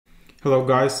Hello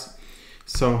guys.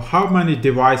 So how many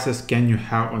devices can you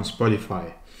have on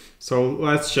Spotify? So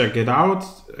let's check it out.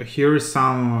 Here is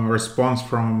some response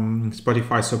from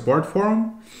Spotify support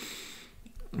forum.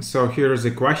 So here is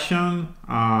a question.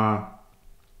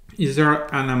 Is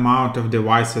there an amount of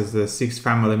devices that 6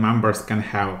 family members can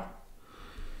have?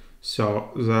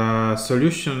 So the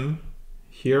solution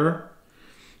here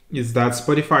is that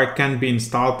Spotify can be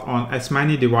installed on as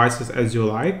many devices as you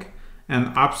like,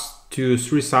 and up to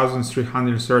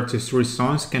 3,333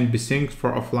 songs can be synced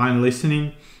for offline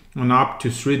listening on up to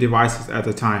 3 devices at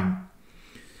a time.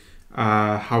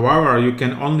 However, you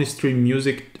can only stream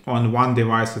music on one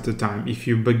device at a time. If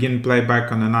you begin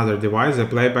playback on another device, the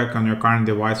playback on your current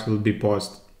device will be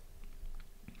paused.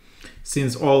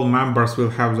 Since all members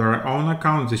will have their own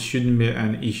account, this shouldn't be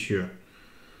an issue.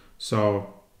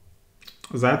 So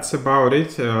that's about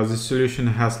it. This solution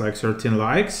has like 13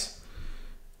 likes.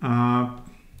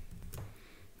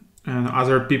 And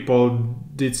other people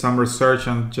did some research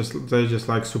and they just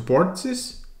like support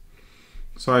this.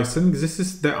 So I think this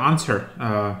is the answer.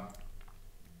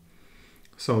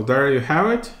 So there you have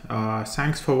it.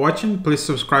 Thanks for watching. Please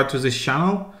subscribe to this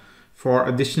channel for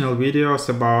additional videos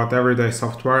about everyday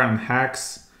software and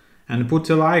hacks, and put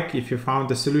a like if you found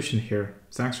the solution here.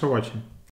 Thanks for watching.